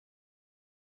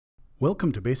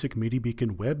Welcome to basic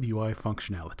MediaBeacon Web UI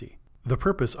functionality. The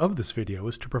purpose of this video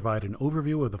is to provide an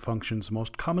overview of the functions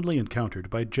most commonly encountered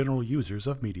by general users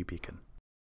of MediaBeacon.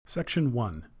 Section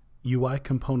 1. UI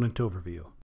Component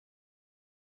Overview.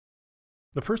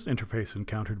 The first interface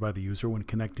encountered by the user when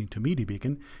connecting to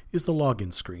MediaBeacon is the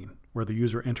login screen, where the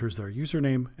user enters their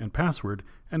username and password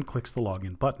and clicks the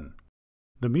login button.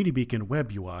 The MediaBeacon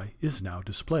Web UI is now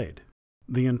displayed.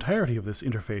 The entirety of this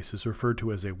interface is referred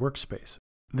to as a workspace.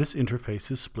 This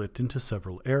interface is split into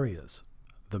several areas: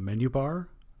 the menu bar,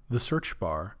 the search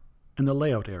bar, and the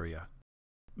layout area.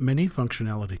 Many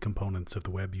functionality components of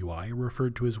the Web UI are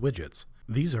referred to as widgets.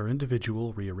 These are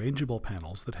individual rearrangeable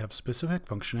panels that have specific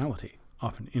functionality,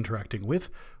 often interacting with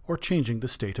or changing the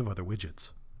state of other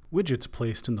widgets. Widgets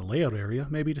placed in the layout area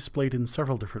may be displayed in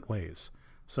several different ways,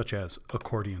 such as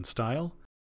accordion style,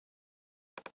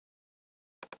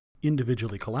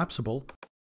 individually collapsible,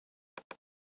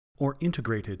 or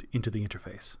integrated into the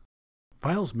interface.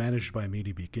 Files managed by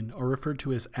MediaBeacon are referred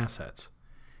to as assets.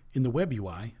 In the Web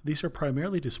UI, these are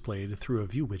primarily displayed through a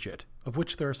view widget, of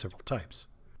which there are several types.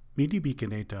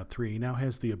 MediaBeacon 8.3 now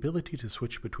has the ability to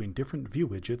switch between different view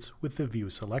widgets with the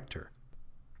view selector.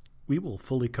 We will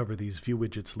fully cover these view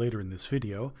widgets later in this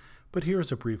video, but here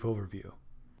is a brief overview.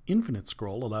 Infinite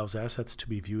Scroll allows assets to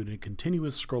be viewed in a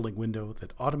continuous scrolling window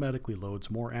that automatically loads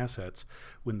more assets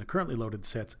when the currently loaded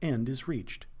set's end is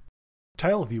reached.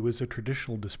 Tile View is a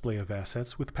traditional display of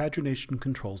assets with pagination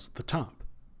controls at the top.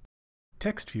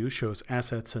 Text View shows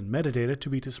assets and metadata to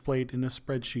be displayed in a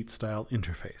spreadsheet-style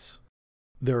interface.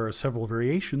 There are several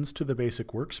variations to the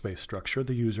basic workspace structure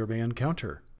the user may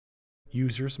encounter.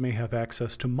 Users may have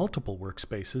access to multiple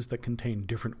workspaces that contain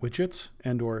different widgets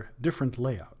and/or different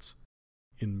layouts.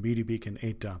 In MediaBeacon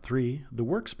 8.3, the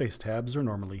workspace tabs are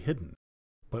normally hidden,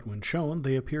 but when shown,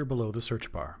 they appear below the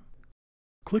search bar.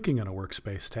 Clicking on a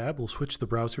workspace tab will switch the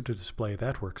browser to display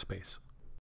that workspace.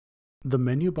 The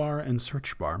menu bar and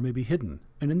search bar may be hidden,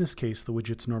 and in this case the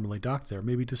widgets normally docked there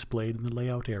may be displayed in the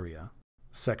layout area.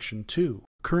 Section 2.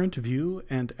 Current View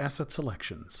and Asset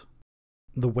Selections.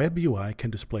 The Web UI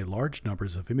can display large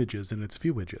numbers of images in its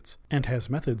view widgets, and has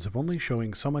methods of only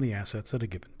showing so many assets at a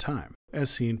given time,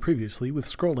 as seen previously with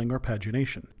scrolling or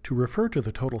pagination. To refer to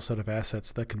the total set of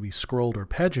assets that can be scrolled or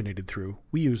paginated through,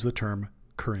 we use the term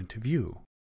Current View.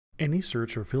 Any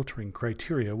search or filtering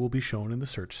criteria will be shown in the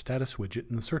Search Status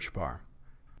widget in the search bar.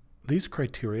 These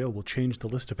criteria will change the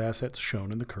list of assets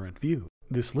shown in the current view.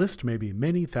 This list may be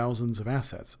many thousands of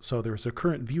assets, so there is a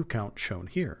current view count shown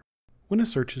here. When a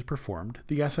search is performed,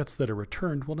 the assets that are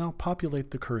returned will now populate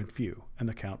the current view, and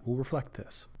the count will reflect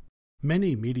this.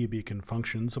 Many MediaBeacon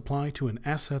functions apply to an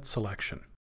asset selection.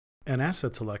 An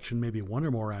asset selection may be one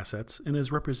or more assets and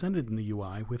is represented in the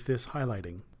UI with this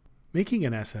highlighting. Making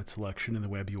an asset selection in the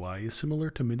Web UI is similar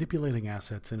to manipulating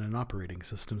assets in an operating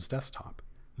system's desktop.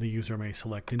 The user may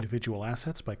select individual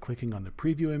assets by clicking on the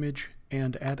preview image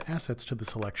and add assets to the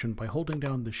selection by holding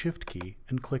down the Shift key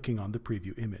and clicking on the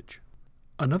preview image.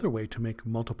 Another way to make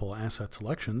multiple asset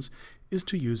selections is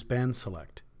to use band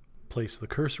select. Place the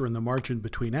cursor in the margin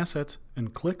between assets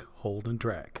and click, hold, and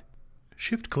drag.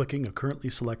 Shift-clicking a currently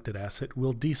selected asset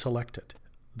will deselect it.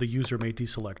 The user may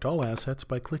deselect all assets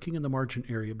by clicking in the margin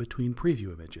area between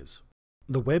preview images.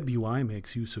 The Web UI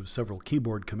makes use of several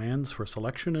keyboard commands for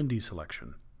selection and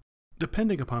deselection.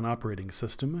 Depending upon operating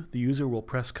system, the user will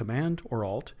press Command or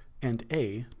Alt and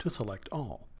A to select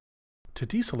all. To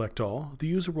deselect all, the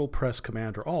user will press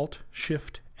Command or Alt,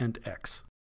 Shift, and X.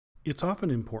 It's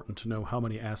often important to know how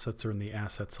many assets are in the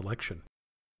asset selection.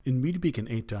 In MediaBeacon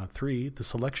 8.3, the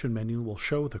selection menu will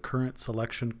show the current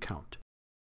selection count.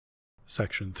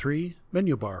 Section 3.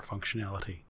 Menu bar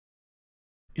functionality.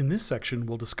 In this section,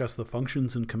 we'll discuss the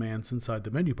functions and commands inside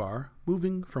the menu bar,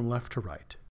 moving from left to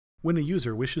right. When a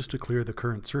user wishes to clear the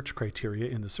current search criteria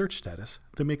in the search status,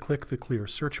 they may click the Clear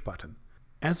Search button.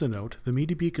 As a note, the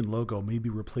MediaBeacon logo may be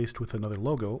replaced with another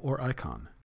logo or icon.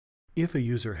 If a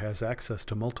user has access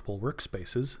to multiple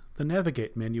workspaces, the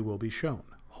Navigate menu will be shown,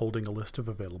 holding a list of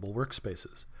available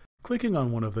workspaces. Clicking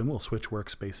on one of them will switch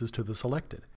workspaces to the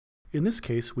selected. In this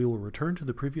case, we will return to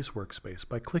the previous workspace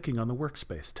by clicking on the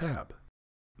Workspace tab.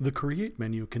 The Create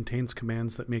menu contains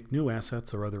commands that make new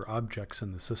assets or other objects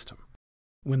in the system.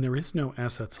 When there is no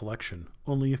asset selection,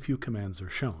 only a few commands are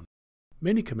shown.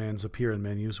 Many commands appear in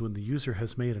menus when the user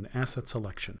has made an asset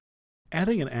selection.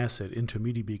 Adding an asset into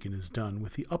MediaBeacon is done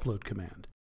with the Upload command.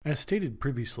 As stated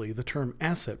previously, the term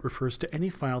asset refers to any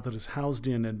file that is housed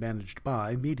in and managed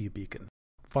by MediaBeacon.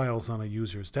 Files on a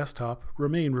user's desktop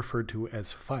remain referred to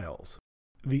as files.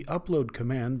 The Upload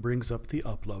command brings up the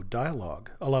Upload dialog,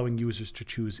 allowing users to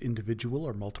choose individual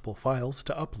or multiple files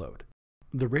to upload.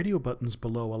 The radio buttons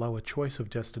below allow a choice of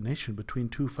destination between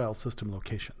two file system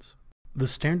locations. The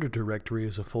standard directory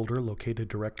is a folder located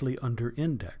directly under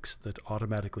index that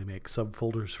automatically makes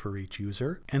subfolders for each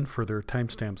user and further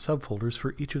timestamp subfolders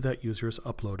for each of that user's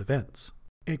upload events.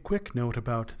 A quick note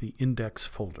about the index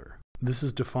folder. This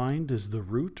is defined as the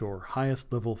root or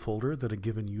highest level folder that a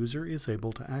given user is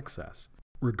able to access.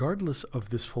 Regardless of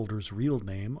this folder's real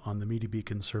name on the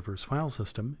MediaBeacon server's file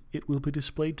system, it will be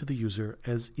displayed to the user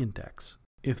as index.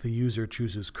 If the user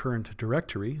chooses current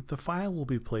directory, the file will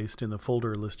be placed in the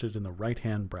folder listed in the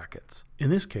right-hand brackets.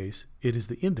 In this case, it is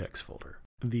the index folder.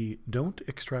 The Don't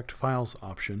Extract Files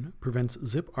option prevents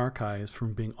zip archives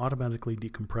from being automatically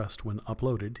decompressed when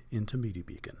uploaded into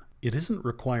MediaBeacon. It isn't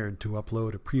required to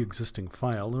upload a pre-existing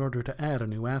file in order to add a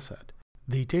new asset.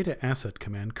 The Data Asset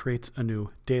command creates a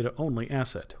new data-only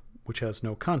asset, which has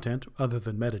no content other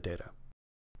than metadata.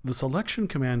 The Selection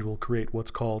command will create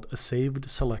what's called a saved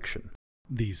selection.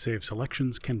 These saved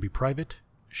selections can be private,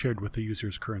 shared with the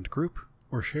user's current group,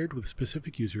 or shared with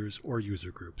specific users or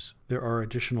user groups. There are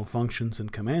additional functions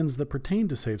and commands that pertain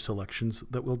to saved selections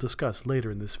that we'll discuss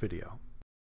later in this video.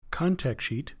 Contact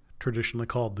Sheet, traditionally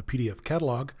called the PDF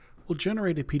catalog, will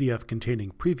generate a PDF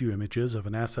containing preview images of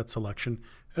an asset selection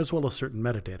as well as certain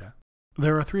metadata.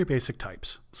 There are three basic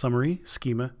types: summary,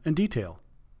 schema, and detail,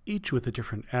 each with a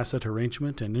different asset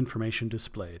arrangement and information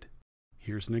displayed.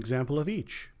 Here's an example of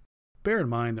each. Bear in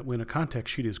mind that when a contact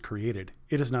sheet is created,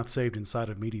 it is not saved inside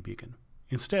of MediaBeacon.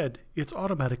 Instead, it's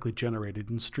automatically generated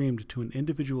and streamed to an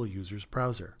individual user's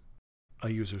browser. A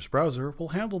user's browser will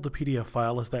handle the PDF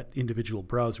file as that individual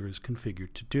browser is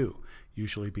configured to do,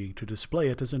 usually being to display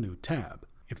it as a new tab.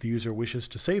 If the user wishes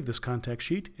to save this contact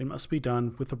sheet, it must be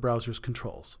done with the browser's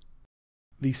controls.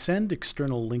 The Send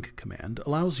External Link command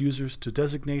allows users to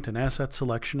designate an asset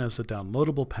selection as a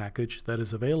downloadable package that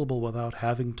is available without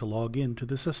having to log into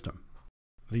the system.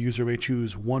 The user may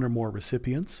choose one or more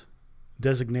recipients,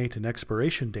 designate an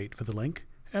expiration date for the link,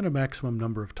 and a maximum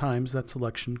number of times that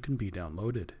selection can be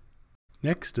downloaded.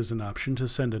 Next is an option to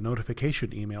send a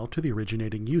notification email to the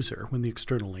originating user when the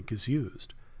external link is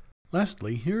used.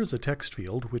 Lastly, here is a text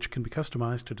field which can be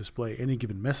customized to display any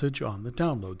given message on the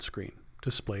download screen,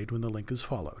 displayed when the link is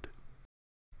followed.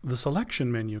 The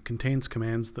Selection menu contains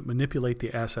commands that manipulate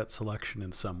the asset selection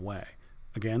in some way.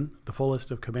 Again, the full list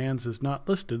of commands is not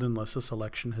listed unless a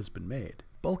selection has been made.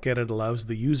 Bulk Edit allows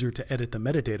the user to edit the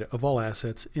metadata of all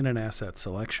assets in an asset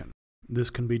selection. This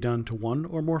can be done to one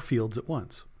or more fields at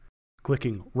once.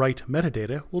 Clicking Write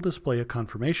Metadata will display a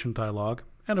confirmation dialog,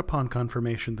 and upon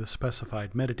confirmation the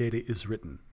specified metadata is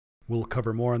written. We'll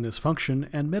cover more on this function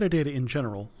and metadata in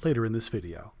general later in this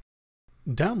video.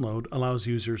 Download allows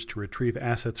users to retrieve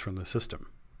assets from the system.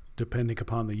 Depending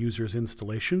upon the user's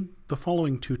installation, the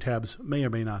following two tabs may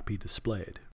or may not be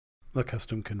displayed. The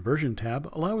Custom Conversion tab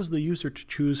allows the user to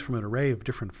choose from an array of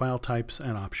different file types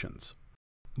and options.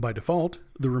 By default,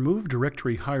 the Remove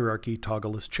Directory Hierarchy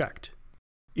toggle is checked.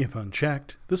 If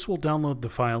unchecked, this will download the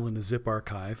file in a zip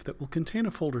archive that will contain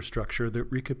a folder structure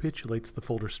that recapitulates the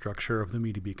folder structure of the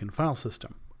MediaBeacon file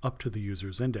system, up to the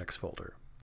user's index folder.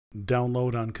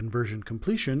 Download on conversion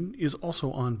completion is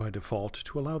also on by default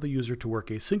to allow the user to work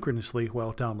asynchronously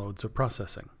while downloads are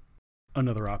processing.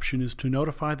 Another option is to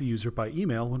notify the user by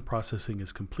email when processing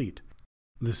is complete.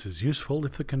 This is useful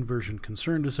if the conversion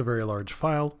concerned is a very large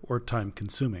file or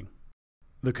time-consuming.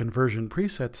 The Conversion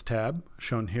Presets tab,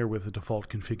 shown here with the default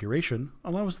configuration,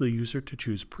 allows the user to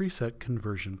choose preset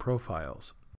conversion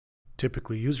profiles.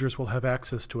 Typically, users will have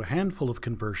access to a handful of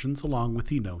conversions along with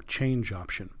the No Change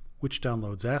option, which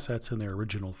downloads assets in their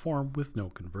original form with no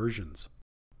conversions.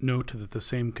 Note that the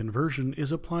same conversion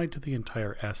is applied to the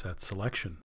entire asset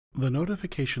selection. The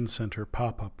Notification Center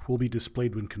pop-up will be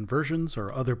displayed when conversions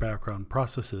or other background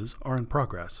processes are in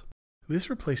progress. This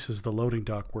replaces the loading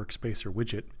dock workspace or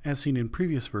widget as seen in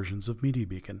previous versions of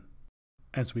MediaBeacon.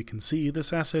 As we can see,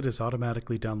 this asset is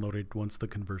automatically downloaded once the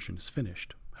conversion is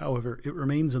finished. However, it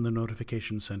remains in the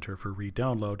Notification Center for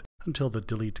re-download until the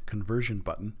Delete Conversion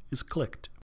button is clicked.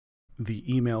 The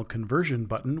Email Conversion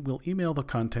button will email the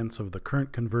contents of the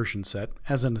current conversion set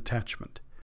as an attachment.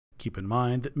 Keep in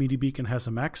mind that MediaBeacon has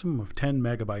a maximum of 10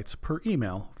 megabytes per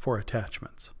email for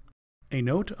attachments. A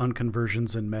note on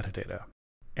conversions and metadata.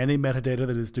 Any metadata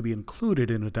that is to be included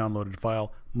in a downloaded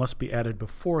file must be added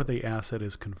before the asset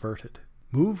is converted.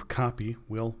 Move Copy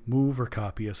will move or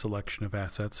copy a selection of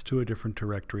assets to a different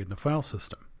directory in the file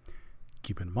system.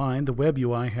 Keep in mind the Web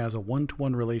UI has a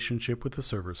one-to-one relationship with the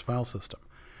server's file system.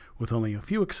 With only a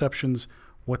few exceptions,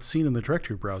 what's seen in the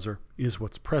directory browser is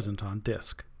what's present on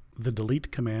disk. The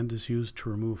Delete command is used to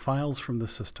remove files from the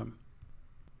system.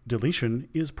 Deletion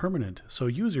is permanent, so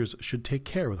users should take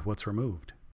care with what's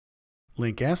removed.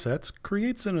 Link assets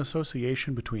creates an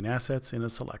association between assets in a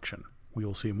selection. We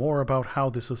will see more about how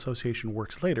this association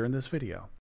works later in this video.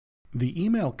 The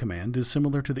email command is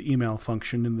similar to the email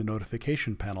function in the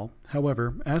notification panel.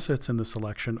 However, assets in the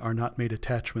selection are not made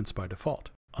attachments by default.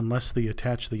 Unless the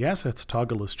Attach the Assets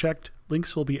toggle is checked,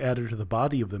 links will be added to the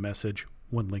body of the message,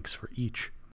 1 link for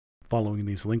each. Following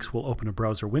these links will open a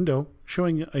browser window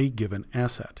showing a given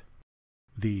asset.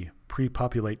 The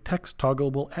Pre-populate text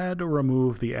toggle will add or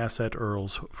remove the asset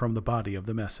URLs from the body of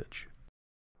the message.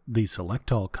 The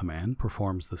Select All command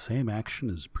performs the same action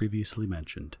as previously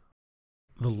mentioned.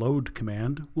 The Load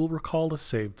command will recall a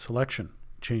saved selection,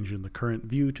 changing the current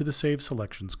view to the saved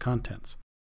selection's contents.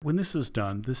 When this is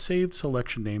done, the saved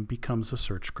selection name becomes a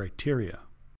search criteria.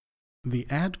 The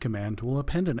Add command will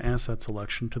append an asset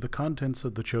selection to the contents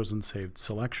of the chosen saved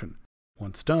selection.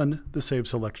 Once done, the saved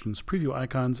selection's preview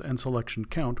icons and selection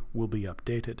count will be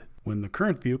updated. When the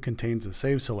current view contains a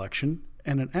saved selection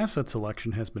and an asset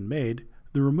selection has been made,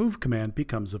 the Remove command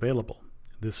becomes available.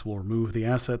 This will remove the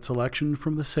asset selection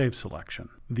from the saved selection.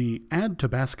 The Add to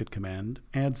Basket command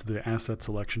adds the asset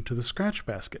selection to the Scratch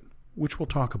Basket, which we'll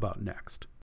talk about next.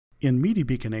 In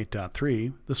MediaBeacon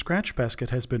 8.3, the Scratch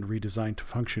Basket has been redesigned to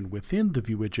function within the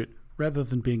View widget rather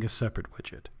than being a separate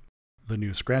widget. The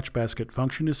new Scratch Basket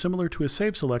function is similar to a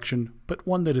save selection, but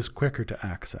one that is quicker to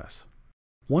access.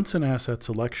 Once an asset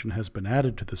selection has been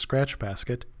added to the Scratch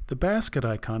Basket, the basket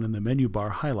icon in the menu bar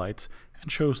highlights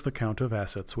and shows the count of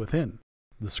assets within.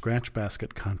 The Scratch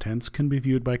Basket contents can be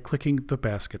viewed by clicking the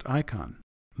basket icon.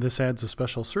 This adds a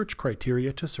special search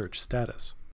criteria to search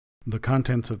status. The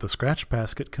contents of the Scratch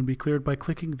Basket can be cleared by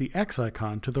clicking the X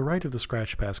icon to the right of the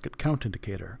Scratch Basket count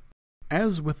indicator.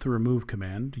 As with the Remove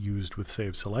command used with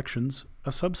saved selections, a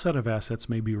subset of assets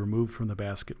may be removed from the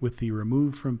basket with the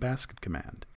Remove from Basket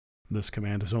command. This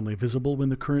command is only visible when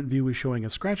the current view is showing a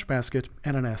Scratch Basket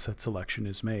and an asset selection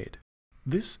is made.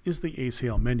 This is the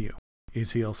ACL menu.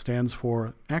 ACL stands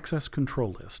for Access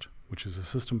Control List, which is a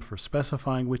system for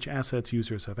specifying which assets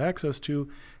users have access to,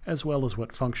 as well as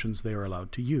what functions they are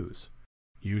allowed to use.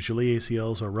 Usually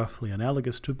ACLs are roughly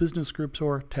analogous to business groups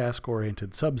or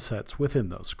task-oriented subsets within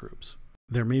those groups.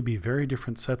 There may be very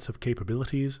different sets of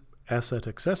capabilities, asset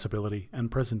accessibility,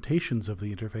 and presentations of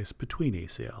the interface between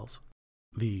ACLs.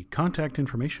 The Contact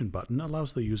Information button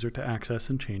allows the user to access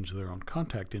and change their own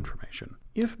contact information.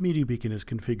 If MediaBeacon is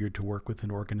configured to work with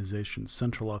an organization's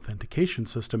central authentication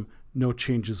system, no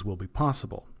changes will be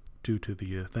possible, due to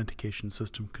the authentication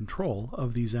system control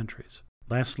of these entries.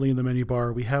 Lastly, in the menu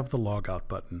bar, we have the Logout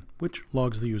button, which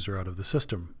logs the user out of the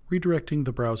system, redirecting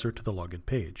the browser to the login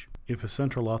page. If a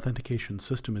central authentication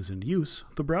system is in use,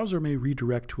 the browser may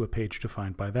redirect to a page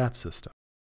defined by that system.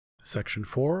 Section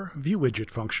 4. View Widget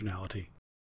Functionality.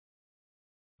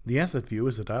 The Asset View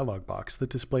is a dialog box that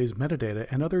displays metadata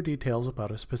and other details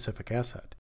about a specific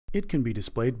asset. It can be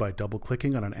displayed by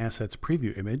double-clicking on an asset's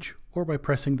preview image or by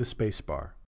pressing the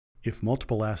spacebar. If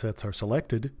multiple assets are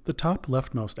selected, the top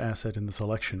leftmost asset in the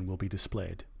selection will be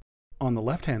displayed. On the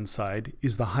left-hand side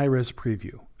is the High-Res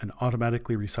Preview, an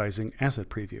automatically resizing asset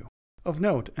preview. Of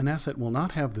note, an asset will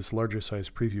not have this larger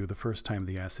size preview the first time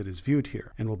the asset is viewed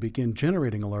here, and will begin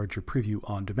generating a larger preview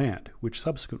on demand, which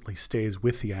subsequently stays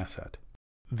with the asset.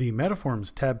 The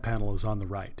Metaforms tab panel is on the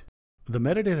right. The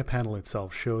metadata panel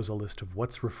itself shows a list of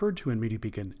what's referred to in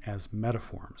MediaBeacon as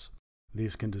metaforms.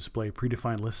 These can display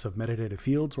predefined lists of metadata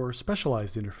fields or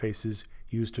specialized interfaces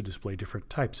used to display different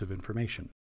types of information.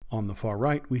 On the far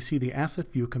right, we see the Asset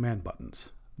View command buttons.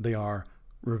 They are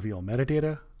Reveal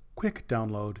Metadata, Quick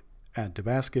Download, Add to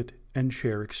Basket, and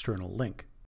Share External Link.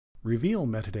 Reveal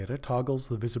Metadata toggles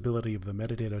the visibility of the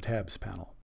Metadata tabs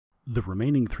panel. The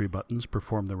remaining 3 buttons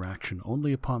perform their action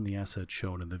only upon the asset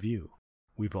shown in the view.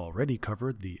 We've already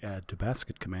covered the Add to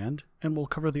Basket command, and we'll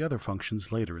cover the other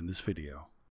functions later in this video.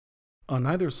 On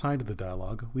either side of the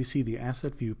dialog, we see the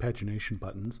Asset View pagination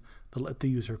buttons that let the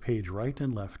user page right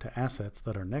and left to assets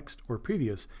that are next or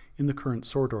previous in the current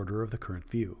sort order of the current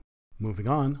view. Moving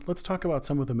on, let's talk about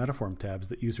some of the metaform tabs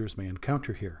that users may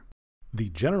encounter here. The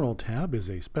General tab is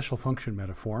a special function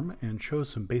metaform and shows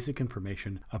some basic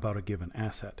information about a given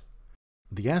asset.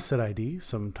 The Asset ID,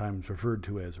 sometimes referred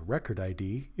to as Record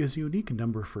ID, is a unique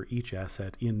number for each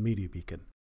asset in MediaBeacon.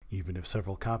 Even if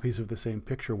several copies of the same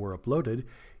picture were uploaded,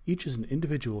 each is an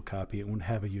individual copy and would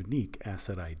have a unique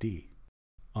Asset ID.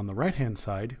 On the right-hand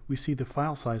side, we see the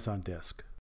file size on disk.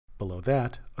 Below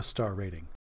that, a star rating.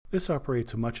 This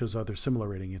operates much as other similar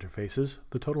rating interfaces,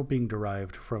 the total being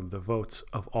derived from the votes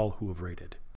of all who have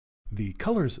rated. The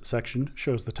Colors section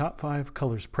shows the top 5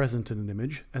 colors present in an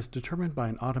image as determined by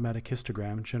an automatic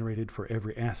histogram generated for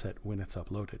every asset when it's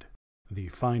uploaded. The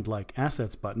Find Like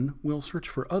Assets button will search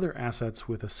for other assets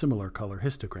with a similar color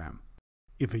histogram.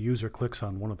 If a user clicks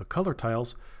on one of the color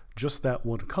tiles, just that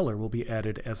one color will be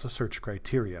added as a search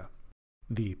criteria.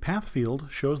 The Path field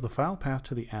shows the file path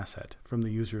to the asset from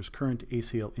the user's current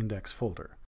ACL index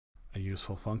folder. A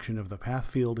useful function of the Path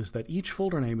field is that each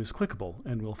folder name is clickable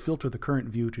and will filter the current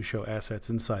view to show assets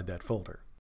inside that folder.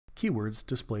 Keywords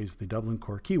displays the Dublin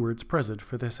Core keywords present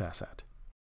for this asset.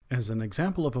 As an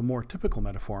example of a more typical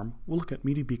metaform, we'll look at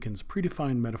MediaBeacon's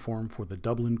predefined metaform for the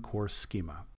Dublin Core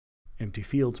schema. Empty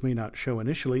fields may not show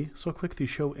initially, so click the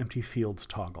Show Empty Fields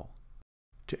toggle.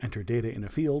 To enter data in a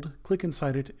field, click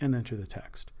inside it and enter the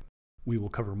text. We will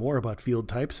cover more about field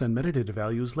types and metadata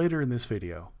values later in this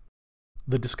video.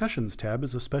 The Discussions tab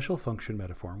is a special function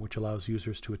metaform which allows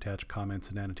users to attach comments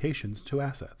and annotations to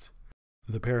assets.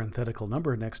 The parenthetical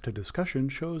number next to discussion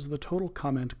shows the total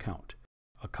comment count.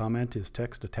 A comment is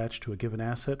text attached to a given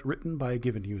asset written by a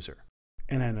given user.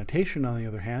 An annotation, on the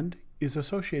other hand, is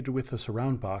associated with the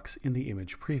surround box in the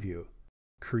image preview.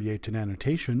 Create an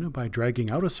annotation by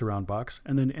dragging out a surround box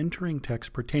and then entering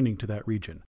text pertaining to that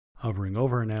region. Hovering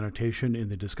over an annotation in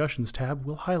the Discussions tab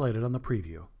will highlight it on the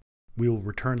preview. We will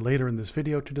return later in this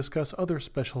video to discuss other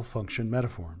special function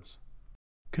metaforms.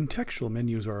 Contextual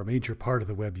menus are a major part of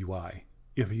the web UI.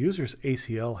 If a user's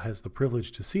ACL has the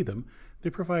privilege to see them, they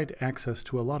provide access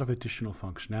to a lot of additional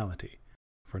functionality.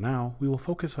 For now, we will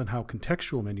focus on how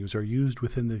contextual menus are used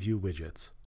within the View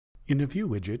widgets. In a View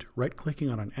widget, right-clicking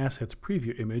on an asset's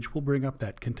preview image will bring up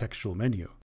that contextual menu.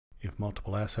 If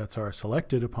multiple assets are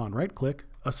selected upon right-click,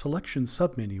 a selection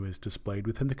submenu is displayed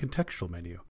within the contextual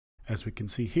menu. As we can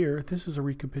see here, this is a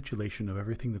recapitulation of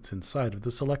everything that's inside of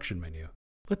the selection menu.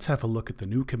 Let's have a look at the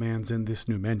new commands in this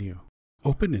new menu.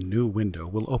 Open in New Window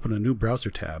will open a new browser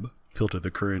tab, filter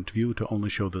the current view to only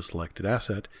show the selected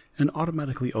asset, and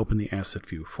automatically open the asset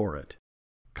view for it.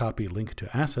 Copy link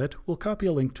to asset will copy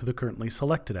a link to the currently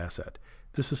selected asset.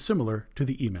 This is similar to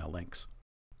the email links.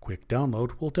 Quick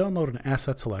Download will download an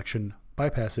asset selection,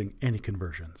 bypassing any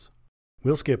conversions.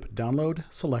 We'll skip Download,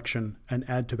 Selection, and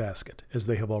Add to Basket, as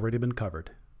they have already been covered.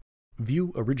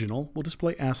 View Original will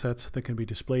display assets that can be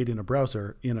displayed in a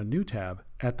browser in a new tab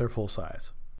at their full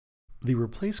size. The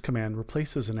Replace command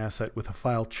replaces an asset with a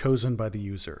file chosen by the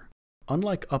user.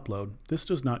 Unlike Upload, this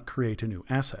does not create a new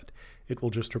asset. It will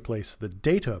just replace the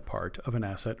data part of an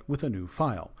asset with a new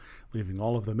file, leaving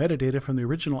all of the metadata from the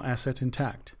original asset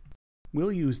intact.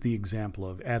 We'll use the example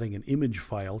of adding an image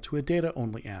file to a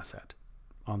data-only asset.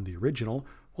 On the original,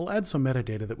 we'll add some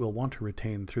metadata that we'll want to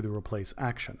retain through the Replace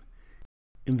action.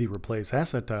 In the Replace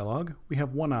Asset dialog, we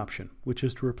have one option, which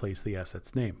is to replace the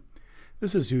asset's name.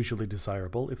 This is usually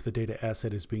desirable if the data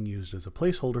asset is being used as a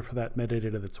placeholder for that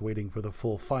metadata that's waiting for the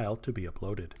full file to be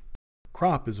uploaded.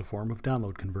 Crop is a form of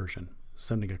download conversion,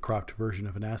 sending a cropped version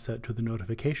of an asset to the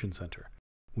notification center.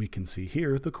 We can see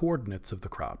here the coordinates of the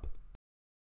crop.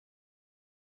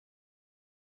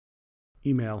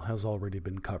 Email has already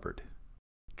been covered.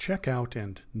 Checkout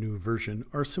and New Version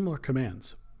are similar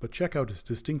commands, but checkout is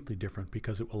distinctly different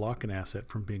because it will lock an asset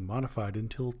from being modified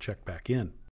until checked back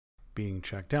in. Being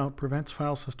checked out prevents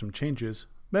file system changes,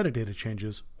 metadata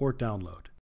changes, or download.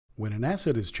 When an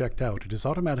asset is checked out, it is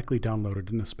automatically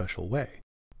downloaded in a special way.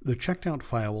 The checked out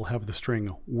file will have the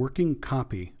string working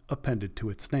copy appended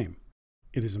to its name.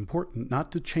 It is important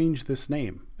not to change this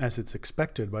name, as it's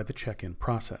expected by the check-in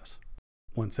process.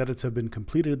 Once edits have been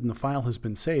completed and the file has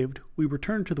been saved, we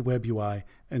return to the web UI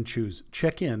and choose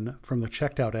Check-in from the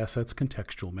Checked Out Assets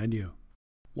contextual menu.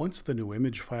 Once the new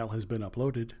image file has been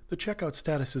uploaded, the checkout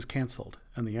status is canceled,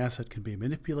 and the asset can be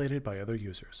manipulated by other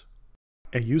users.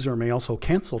 A user may also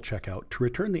cancel checkout to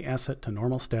return the asset to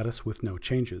normal status with no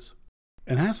changes.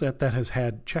 An asset that has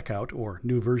had checkout or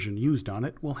new version used on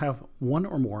it will have one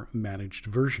or more managed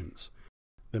versions.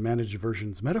 The Managed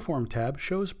Versions Metaform tab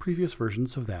shows previous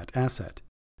versions of that asset.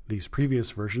 These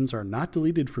previous versions are not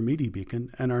deleted from MediaBeacon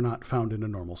and are not found in a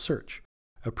normal search.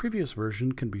 A previous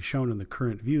version can be shown in the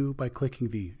current view by clicking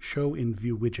the Show in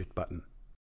View Widget button.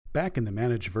 Back in the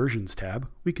Manage Versions tab,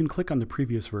 we can click on the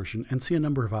previous version and see a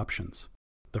number of options.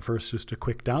 The first is to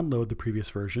quick download the previous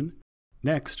version.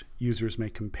 Next, users may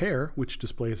compare, which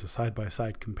displays a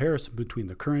side-by-side comparison between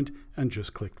the current and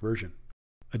just clicked version.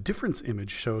 A difference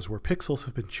image shows where pixels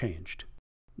have been changed.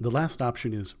 The last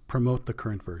option is Promote the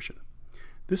current version.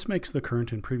 This makes the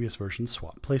current and previous versions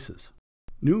swap places.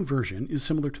 New version is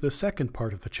similar to the second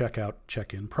part of the checkout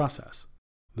check-in process.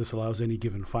 This allows any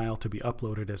given file to be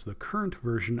uploaded as the current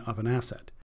version of an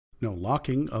asset. No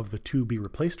locking of the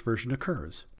to-be-replaced version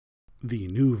occurs. The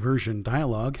new version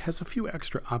dialog has a few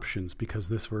extra options because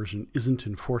this version isn't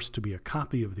enforced to be a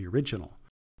copy of the original.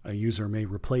 A user may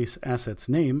replace asset's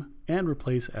name and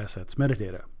replace asset's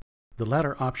metadata. The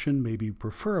latter option may be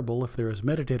preferable if there is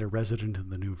metadata resident in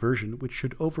the new version, which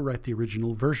should overwrite the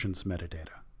original version's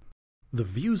metadata. The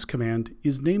views command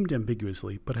is named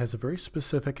ambiguously, but has a very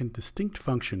specific and distinct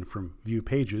function from view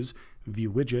pages,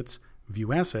 view widgets,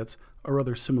 view assets, or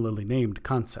other similarly named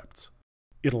concepts.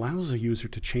 It allows a user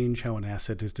to change how an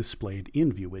asset is displayed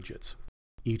in view widgets.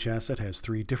 Each asset has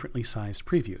 3 differently sized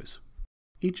previews.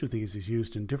 Each of these is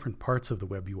used in different parts of the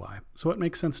web UI, so it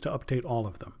makes sense to update all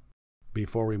of them.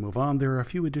 Before we move on, there are a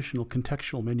few additional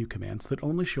contextual menu commands that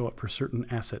only show up for certain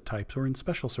asset types or in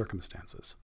special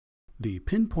circumstances. The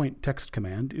pinpoint text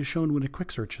command is shown when a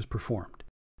quick search is performed.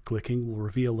 Clicking will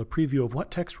reveal a preview of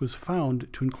what text was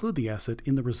found to include the asset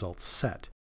in the results set.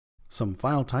 Some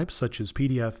file types, such as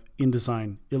PDF,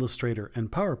 InDesign, Illustrator,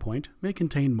 and PowerPoint, may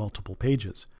contain multiple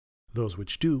pages. Those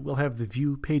which do will have the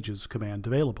View Pages command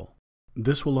available.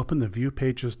 This will open the View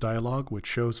Pages dialog, which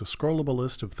shows a scrollable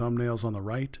list of thumbnails on the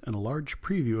right and a large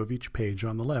preview of each page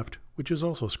on the left, which is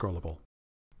also scrollable.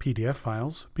 PDF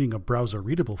files, being a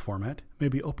browser-readable format, may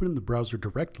be opened in the browser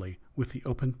directly with the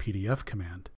Open PDF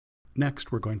command.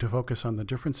 Next, we're going to focus on the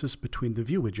differences between the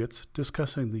view widgets,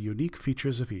 discussing the unique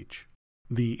features of each.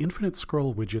 The Infinite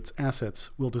Scroll widget's assets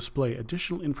will display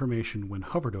additional information when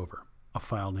hovered over, a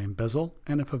file name bezel,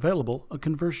 and if available, a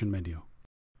conversion menu.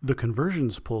 The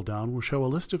Conversions pull-down will show a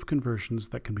list of conversions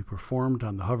that can be performed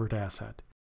on the hovered asset.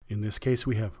 In this case,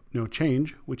 we have No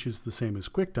Change, which is the same as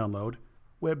Quick Download,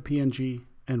 WebPNG,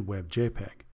 and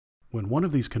WebJPEG. When one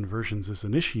of these conversions is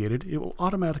initiated, it will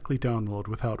automatically download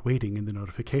without waiting in the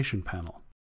notification panel.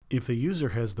 If the user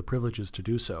has the privileges to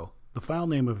do so, the file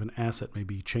name of an asset may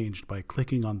be changed by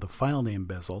clicking on the file name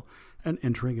bezel and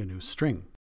entering a new string.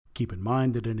 Keep in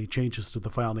mind that any changes to the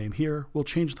file name here will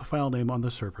change the file name on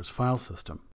the server's file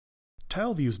system.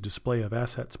 TileView's display of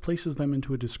assets places them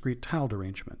into a discrete tiled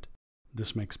arrangement.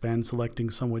 This makes band selecting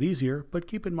somewhat easier, but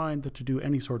keep in mind that to do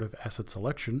any sort of asset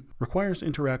selection requires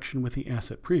interaction with the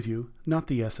asset preview, not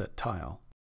the asset tile.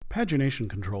 Pagination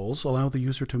controls allow the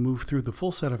user to move through the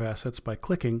full set of assets by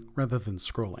clicking rather than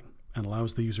scrolling, and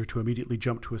allows the user to immediately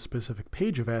jump to a specific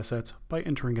page of assets by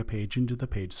entering a page into the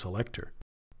page selector.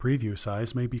 Preview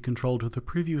size may be controlled with the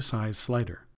Preview Size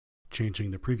slider.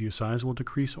 Changing the preview size will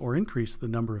decrease or increase the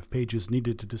number of pages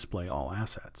needed to display all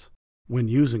assets. When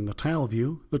using the tile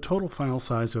view, the total file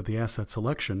size of the asset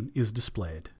selection is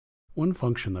displayed. One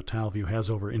function that TileView has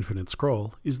over Infinite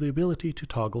Scroll is the ability to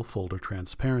toggle folder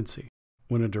transparency.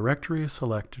 When a directory is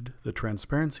selected, the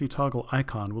transparency toggle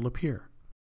icon will appear.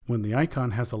 When the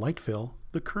icon has a light fill,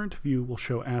 the current view will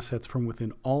show assets from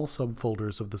within all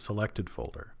subfolders of the selected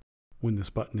folder. When this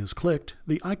button is clicked,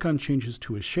 the icon changes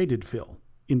to a shaded fill,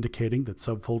 indicating that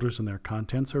subfolders and their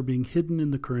contents are being hidden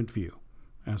in the current view.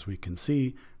 As we can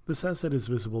see, this asset is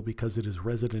visible because it is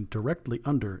resident directly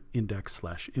under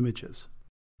index/images.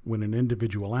 When an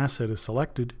individual asset is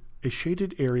selected, a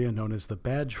shaded area known as the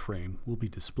badge frame will be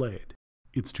displayed.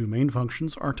 Its 2 main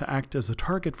functions are to act as a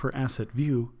target for asset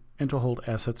view and to hold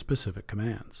asset-specific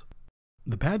commands.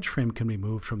 The badge frame can be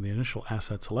moved from the initial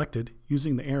asset selected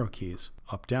using the arrow keys,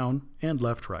 up, down, and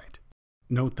left, right.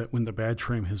 Note that when the badge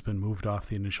frame has been moved off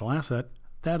the initial asset,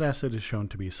 that asset is shown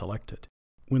to be selected.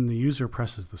 When the user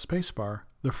presses the spacebar,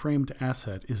 the framed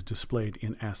asset is displayed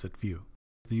in Asset View.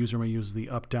 The user may use the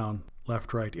up, down,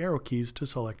 left, right arrow keys to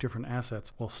select different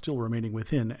assets while still remaining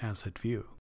within Asset View.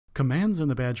 Commands in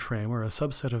the badge frame are a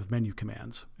subset of menu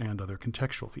commands and other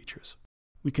contextual features.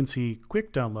 We can see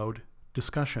Quick Download,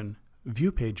 Discussion,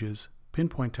 View Pages,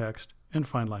 Pinpoint Text, and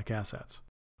Find Like Assets.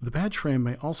 The badge frame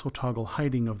may also toggle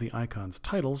hiding of the icon's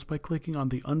titles by clicking on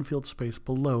the unfilled space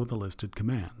below the listed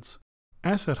commands.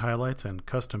 Asset highlights and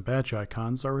custom badge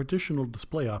icons are additional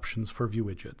display options for view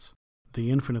widgets.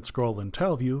 The Infinite Scroll and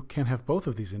Tile View can have both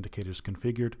of these indicators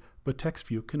configured, but Text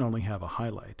View can only have a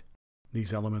highlight.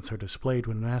 These elements are displayed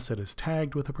when an asset is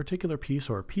tagged with a particular piece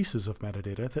or pieces of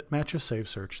metadata that match a save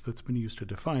search that's been used to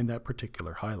define that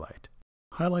particular highlight.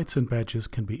 Highlights and badges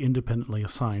can be independently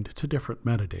assigned to different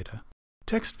metadata.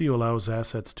 Text View allows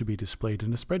assets to be displayed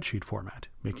in a spreadsheet format,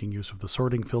 making use of the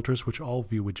sorting filters which all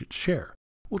view widgets share.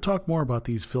 We'll talk more about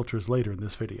these filters later in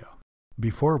this video.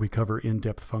 Before we cover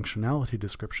in-depth functionality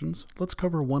descriptions, let's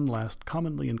cover one last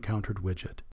commonly encountered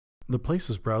widget. The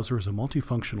Places browser is a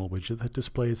multifunctional widget that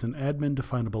displays an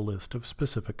admin-definable list of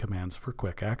specific commands for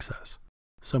quick access.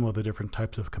 Some of the different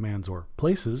types of commands or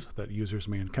places that users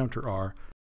may encounter are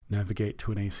navigate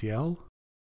to an ACL,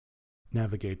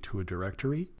 navigate to a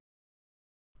directory,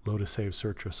 load a save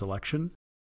search or selection,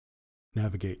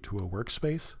 navigate to a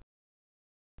workspace,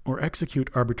 or execute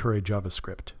arbitrary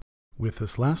JavaScript. With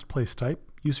this last place type,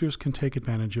 users can take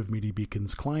advantage of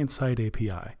MediaBeacon's client-side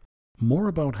API. More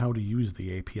about how to use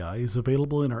the API is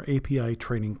available in our API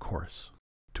training course.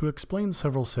 To explain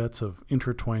several sets of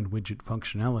intertwined widget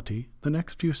functionality, the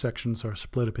next few sections are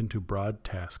split up into broad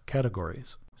task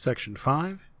categories. Section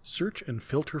 5, Search and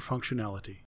Filter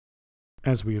Functionality.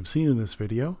 As we have seen in this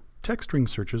video, text string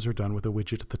searches are done with a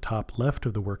widget at the top left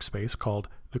of the workspace called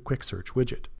the Quick Search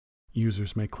widget.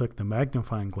 Users may click the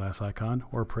magnifying glass icon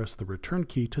or press the return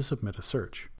key to submit a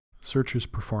search. Searches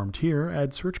performed here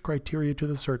add search criteria to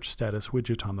the search status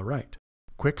widget on the right.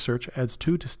 Quick Search adds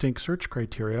 2 distinct search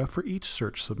criteria for each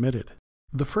search submitted.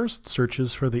 The first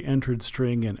searches for the entered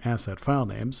string and asset file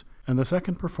names, and the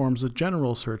second performs a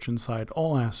general search inside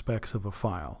all aspects of a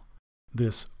file.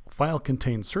 This file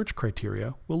contains search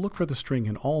criteria will look for the string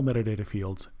in all metadata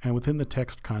fields and within the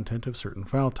text content of certain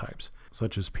file types,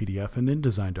 such as PDF and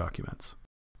InDesign documents.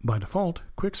 By default,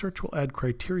 Quick Search will add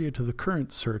criteria to the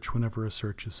current search whenever a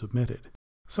search is submitted.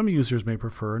 Some users may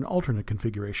prefer an alternate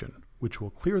configuration, which will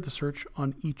clear the search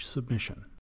on each submission.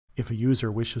 If a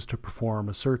user wishes to perform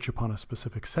a search upon a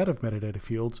specific set of metadata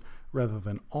fields rather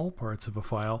than all parts of a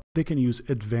file, they can use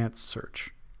Advanced Search,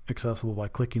 accessible by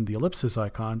clicking the ellipsis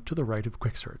icon to the right of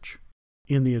Quick Search.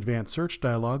 In the Advanced Search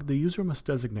dialog, the user must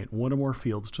designate one or more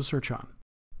fields to search on.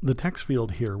 The text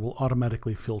field here will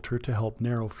automatically filter to help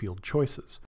narrow field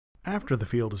choices. After the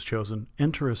field is chosen,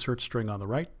 enter a search string on the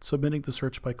right, submitting the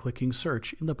search by clicking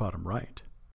Search in the bottom right.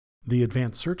 The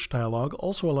Advanced Search dialog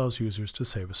also allows users to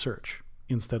save a search.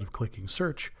 Instead of clicking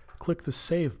Search, click the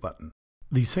Save button.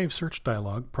 The Save Search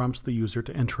dialog prompts the user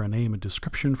to enter a name and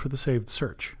description for the saved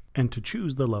search, and to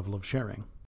choose the level of sharing.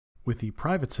 With the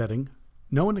private setting,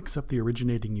 no one except the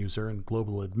originating user and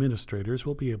global administrators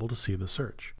will be able to see the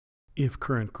search. If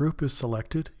Current Group is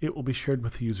selected, it will be shared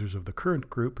with the users of the current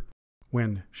group.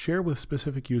 When Share with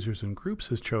Specific Users and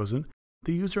Groups is chosen,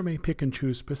 the user may pick and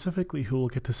choose specifically who will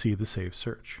get to see the saved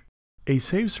search. A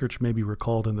saved search may be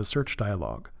recalled in the Search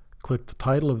dialog. Click the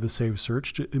title of the saved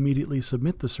search to immediately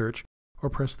submit the search, or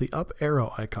press the up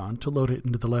arrow icon to load it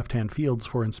into the left-hand fields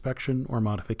for inspection or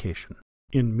modification.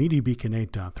 In MediaBeacon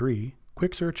 8.3,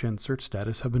 Quick Search and Search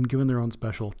Status have been given their own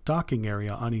special docking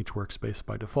area on each workspace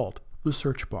by default, the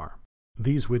search bar.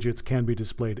 These widgets can be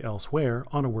displayed elsewhere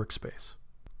on a workspace.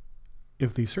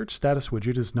 If the Search Status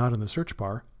widget is not in the search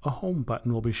bar, a Home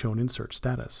button will be shown in Search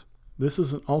Status. This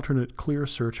is an alternate Clear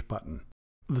Search button.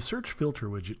 The Search Filter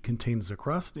widget contains a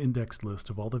cross-indexed list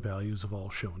of all the values of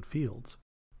all shown fields.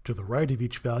 To the right of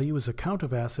each value is a count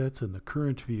of assets in the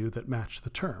current view that match the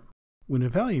term. When a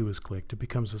value is clicked, it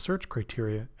becomes a search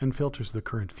criteria and filters the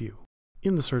current view.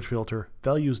 In the search filter,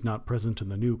 values not present in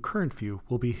the new current view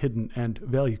will be hidden and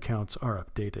value counts are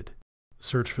updated.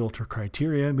 Search filter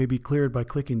criteria may be cleared by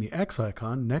clicking the X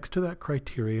icon next to that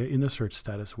criteria in the Search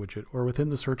Status widget or within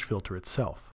the search filter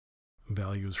itself.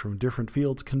 Values from different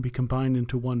fields can be combined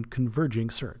into one converging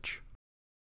search.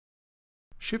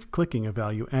 Shift-clicking a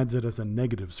value adds it as a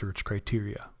negative search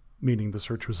criteria, meaning the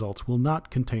search results will not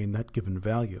contain that given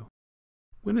value.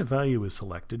 When a value is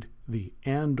selected, the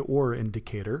AND/OR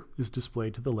indicator is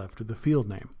displayed to the left of the field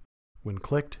name. When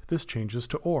clicked, this changes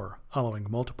to OR, allowing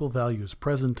multiple values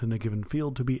present in a given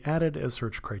field to be added as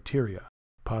search criteria.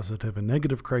 Positive and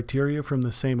negative criteria from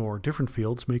the same or different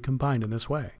fields may combine in this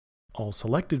way. All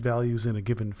selected values in a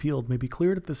given field may be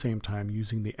cleared at the same time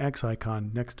using the X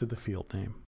icon next to the field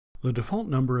name. The default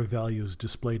number of values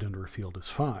displayed under a field is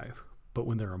 5, but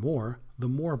when there are more, the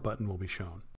More button will be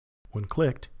shown. When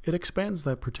clicked, it expands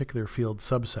that particular field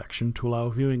subsection to allow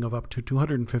viewing of up to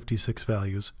 256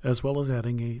 values, as well as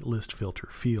adding a list filter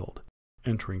field.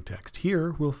 Entering text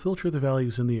here will filter the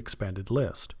values in the expanded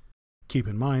list. Keep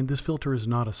in mind, this filter is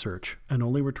not a search, and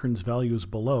only returns values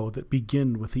below that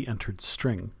begin with the entered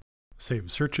string.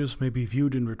 Saved searches may be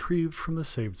viewed and retrieved from the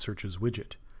Saved Searches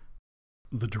widget.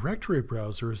 The directory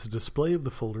browser is a display of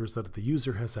the folders that the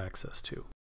user has access to.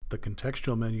 The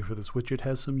contextual menu for this widget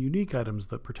has some unique items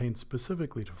that pertain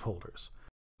specifically to folders.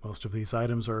 Most of these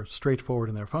items are straightforward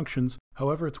in their functions,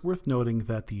 however it's worth noting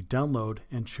that the download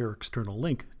and share external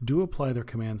link do apply their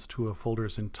commands to a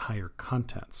folder's entire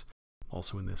contents.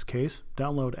 Also in this case,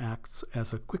 download acts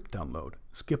as a quick download,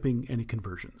 skipping any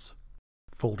conversions.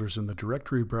 Folders in the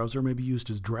directory browser may be used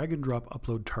as drag and drop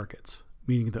upload targets,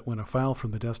 meaning that when a file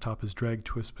from the desktop is dragged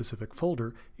to a specific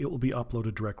folder, it will be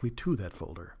uploaded directly to that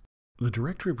folder. The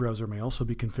directory browser may also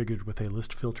be configured with a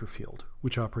list filter field,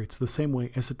 which operates the same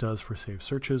way as it does for saved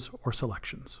searches or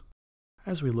selections.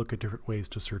 As we look at different ways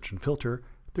to search and filter,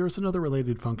 there is another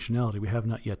related functionality we have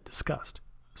not yet discussed: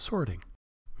 sorting.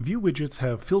 View widgets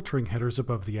have filtering headers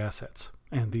above the assets.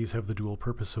 and these have the dual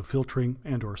purpose of filtering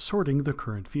and/or sorting the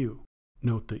current view.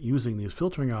 Note that using these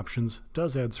filtering options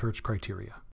does add search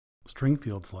criteria. String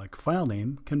fields like file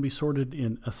name can be sorted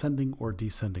in ascending or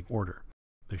descending order.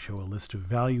 They show a list of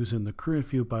values in the current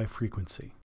view by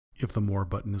frequency. If the More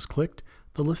button is clicked,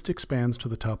 the list expands to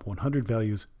the top 100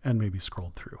 values and may be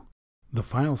scrolled through. The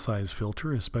file size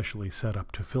filter is specially set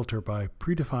up to filter by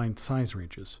predefined size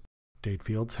ranges. Date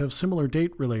fields have similar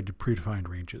date-related predefined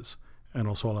ranges, and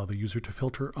also allow the user to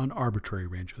filter on arbitrary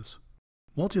ranges.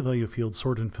 Multi-value fields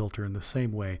sort and filter in the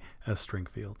same way as string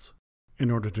fields.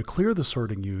 In order to clear the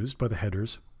sorting used by the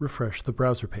headers, refresh the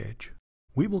browser page.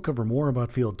 We will cover more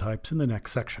about field types in the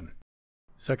next section.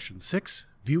 Section 6,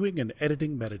 Viewing and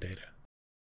Editing Metadata.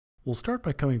 We'll start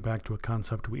by coming back to a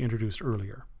concept we introduced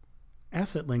earlier.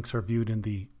 Asset links are viewed in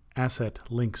the Asset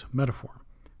Links metaform.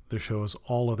 This shows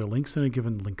all other links in a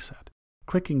given link set.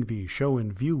 Clicking the Show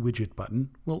and View widget button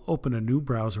will open a new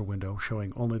browser window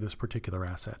showing only this particular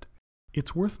asset.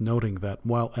 It's worth noting that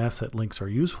while asset links are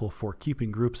useful for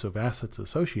keeping groups of assets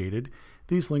associated,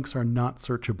 these links are not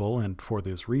searchable, and for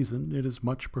this reason, it is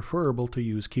much preferable to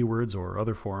use keywords or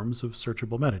other forms of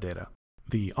searchable metadata.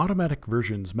 The Automatic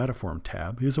Versions Metaform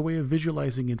tab is a way of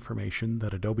visualizing information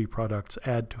that Adobe products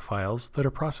add to files that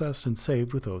are processed and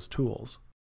saved with those tools.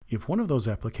 If one of those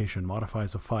applications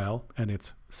modifies a file and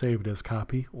it's saved as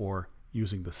copy or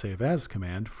using the Save As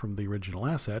command from the original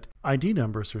asset, ID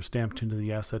numbers are stamped into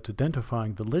the asset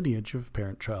identifying the lineage of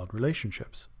parent-child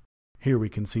relationships. Here we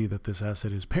can see that this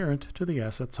asset is parent to the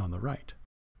assets on the right.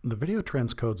 The Video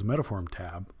Transcodes Metaform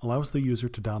tab allows the user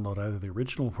to download either the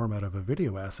original format of a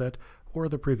video asset or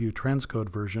the preview transcode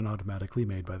version automatically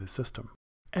made by the system.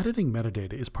 Editing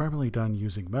metadata is primarily done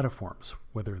using metaforms,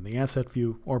 whether in the asset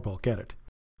view or bulk edit.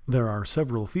 There are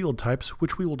several field types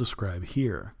which we will describe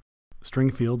here.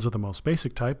 String fields are the most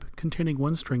basic type, containing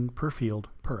one string per field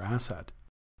per asset.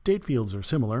 Date fields are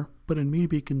similar, but in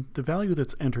MediaBeacon, the value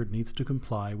that's entered needs to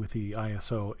comply with the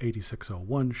ISO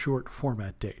 8601 short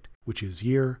format date, which is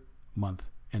year, month,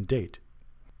 and date.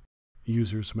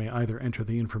 Users may either enter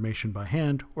the information by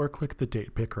hand or click the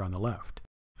date picker on the left.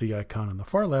 The icon on the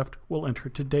far left will enter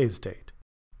today's date.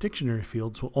 Dictionary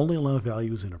fields will only allow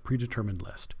values in a predetermined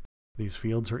list. These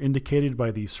fields are indicated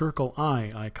by the circle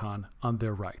I icon on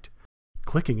their right.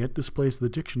 Clicking it displays the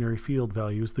dictionary field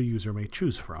values the user may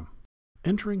choose from.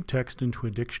 Entering text into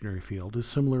a dictionary field is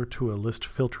similar to a list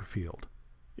filter field.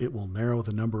 It will narrow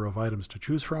the number of items to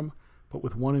choose from, but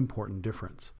with one important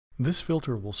difference. This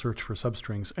filter will search for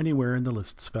substrings anywhere in the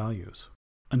list's values.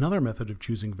 Another method of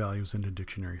choosing values in a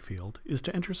dictionary field is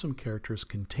to enter some characters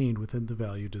contained within the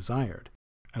value desired,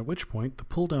 at which point the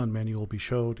pull-down menu will be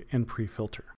showed and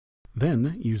pre-filter.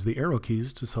 Then, use the arrow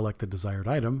keys to select the desired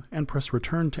item and press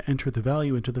Return to enter the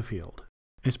value into the field.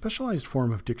 A specialized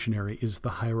form of dictionary is the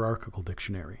hierarchical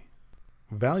dictionary.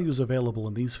 Values available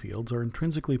in these fields are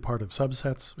intrinsically part of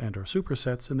subsets and are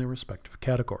supersets in their respective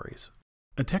categories.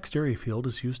 A text area field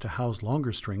is used to house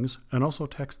longer strings and also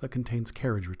text that contains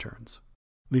carriage returns.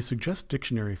 The suggest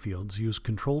dictionary fields use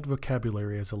controlled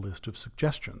vocabulary as a list of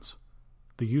suggestions.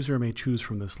 The user may choose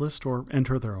from this list or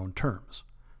enter their own terms.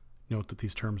 Note that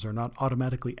these terms are not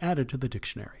automatically added to the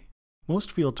dictionary. Most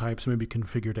field types may be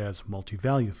configured as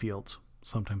multi-value fields,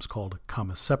 sometimes called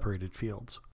comma-separated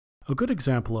fields. A good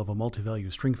example of a multi-value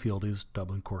string field is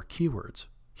Dublin Core keywords.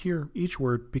 Here, each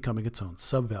word becoming its own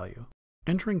subvalue.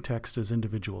 Entering text as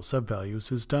individual subvalues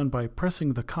is done by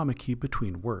pressing the comma key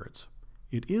between words.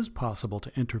 It is possible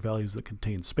to enter values that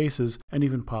contain spaces, and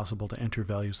even possible to enter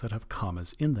values that have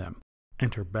commas in them.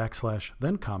 Enter \,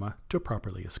 then comma, to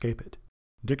properly escape it.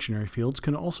 Dictionary fields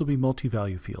can also be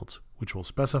multi-value fields, which will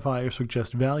specify or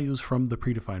suggest values from the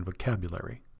predefined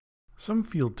vocabulary. Some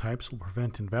field types will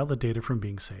prevent invalid data from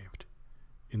being saved.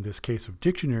 In this case of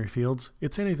dictionary fields,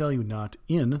 it's any value not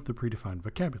in the predefined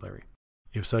vocabulary.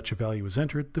 If such a value is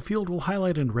entered, the field will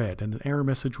highlight in red and an error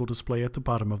message will display at the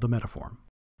bottom of the metaform.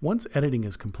 Once editing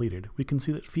is completed, we can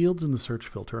see that fields in the search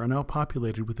filter are now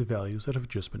populated with the values that have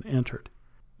just been entered.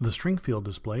 The string field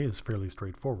display is fairly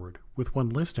straightforward, with one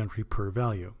list entry per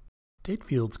value. Date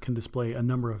fields can display a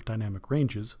number of dynamic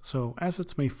ranges, so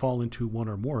assets may fall into one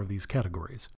or more of these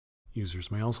categories.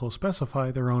 Users may also specify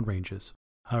their own ranges.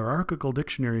 Hierarchical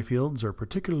dictionary fields are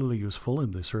particularly useful in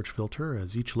the search filter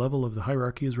as each level of the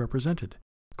hierarchy is represented.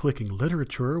 Clicking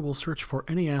Literature will search for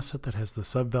any asset that has the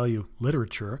subvalue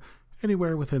Literature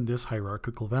anywhere within this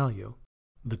hierarchical value.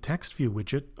 The Text View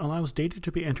widget allows data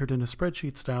to be entered in a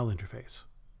spreadsheet-style interface.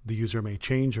 The user may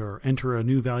change or enter a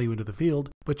new value into the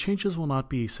field, but changes will not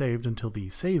be saved until the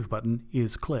Save button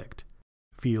is clicked.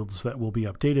 Fields that will be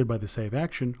updated by the save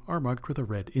action are marked with a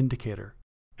red indicator.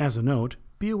 As a note,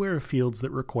 be aware of fields that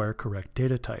require correct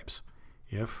data types.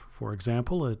 If, for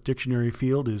example, a dictionary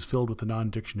field is filled with a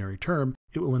non-dictionary term,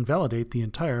 it will invalidate the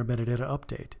entire metadata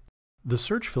update. The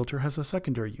search filter has a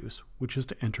secondary use, which is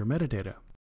to enter metadata.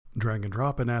 Drag and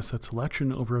drop an asset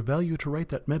selection over a value to write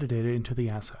that metadata into the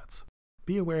assets.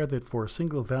 Be aware that for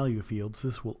single value fields,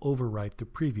 this will overwrite the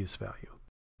previous value.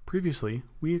 Previously,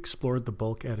 we explored the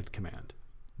bulk edit command.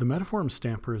 The metaform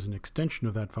stamper is an extension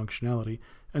of that functionality,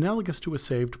 analogous to a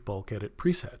saved bulk edit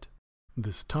preset.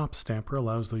 This top stamper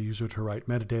allows the user to write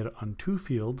metadata on two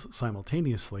fields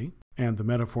simultaneously, and the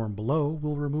metaform below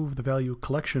will remove the value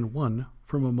collection1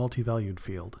 from a multi-valued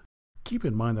field. Keep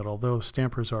in mind that although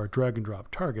stampers are drag and drop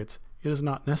targets, it is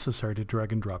not necessary to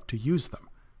drag and drop to use them.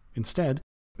 Instead,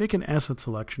 make an asset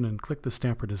selection and click the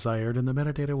stamper desired, and the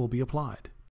metadata will be applied.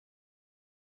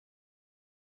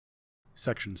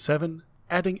 Section 7.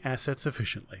 Adding assets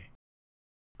efficiently.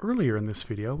 Earlier in this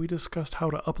video, we discussed how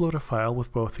to upload a file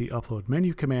with both the upload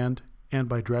menu command and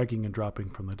by dragging and dropping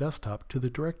from the desktop to the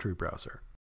directory browser.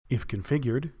 If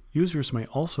configured, users may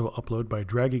also upload by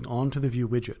dragging onto the View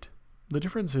widget. The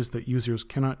difference is that users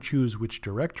cannot choose which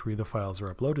directory the files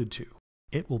are uploaded to.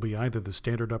 It will be either the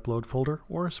standard upload folder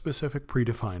or a specific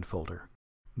predefined folder.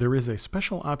 There is a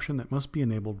special option that must be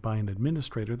enabled by an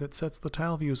administrator that sets the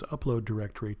TileView's upload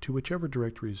directory to whichever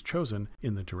directory is chosen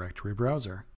in the directory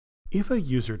browser. If a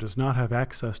user does not have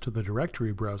access to the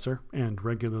directory browser and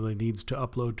regularly needs to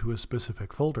upload to a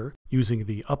specific folder, using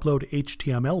the Upload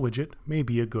HTML widget may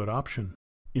be a good option.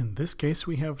 In this case,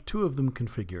 we have two of them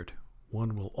configured.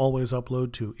 One will always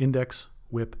upload to index,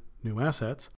 whip, new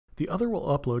assets. The other will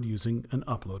upload using an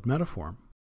upload metaform.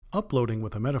 Uploading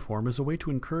with a metaform is a way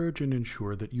to encourage and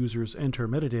ensure that users enter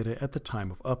metadata at the time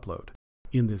of upload.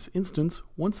 In this instance,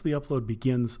 once the upload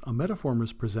begins, a metaform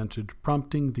is presented,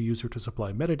 prompting the user to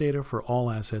supply metadata for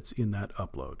all assets in that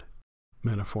upload.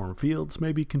 Metaform fields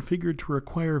may be configured to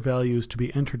require values to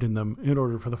be entered in them in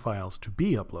order for the files to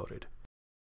be uploaded.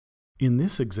 In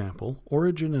this example,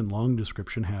 origin and long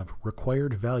description have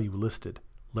required value listed,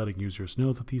 letting users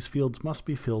know that these fields must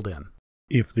be filled in.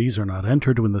 If these are not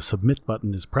entered when the Submit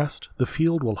button is pressed, the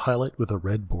field will highlight with a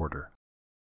red border.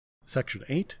 Section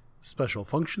 8. Special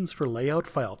functions for layout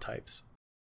file types.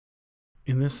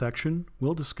 In this section,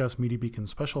 we'll discuss MediaBeacon's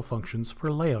special functions for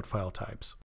layout file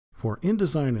types. For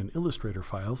InDesign and Illustrator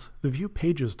files, the View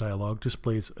Pages dialog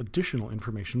displays additional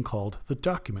information called the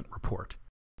Document Report.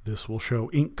 This will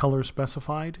show ink color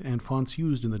specified and fonts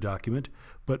used in the document,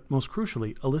 but most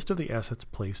crucially, a list of the assets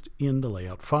placed in the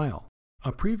layout file.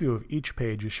 A preview of each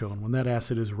page is shown when that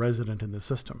asset is resident in the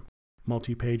system.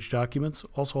 Multi-page documents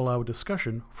also allow a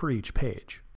discussion for each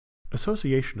page.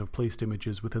 Association of placed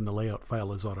images within the layout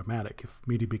file is automatic if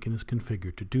MediaBeacon is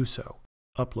configured to do so.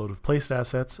 Upload of placed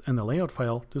assets and the layout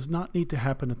file does not need to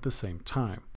happen at the same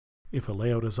time. If a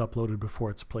layout is uploaded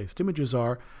before its placed images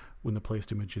are, when the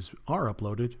placed images are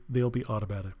uploaded, they'll be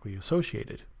automatically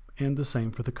associated, and the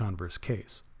same for the converse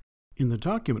case. In the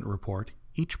document report,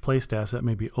 each placed asset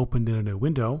may be opened in a new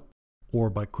window, or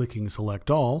by clicking Select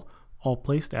All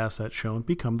placed assets shown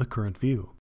become the current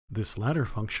view. This latter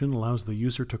function allows the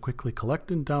user to quickly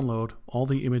collect and download all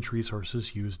the image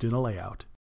resources used in a layout.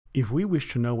 If we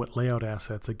wish to know what layout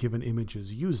assets a given image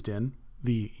is used in,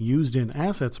 the Used in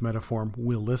Assets metaform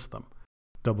will list them.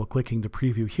 Double-clicking the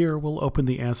preview here will open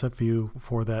the asset view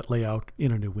for that layout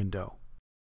in a new window.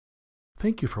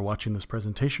 Thank you for watching this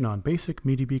presentation on basic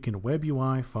MediaBeacon Web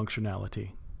UI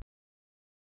functionality.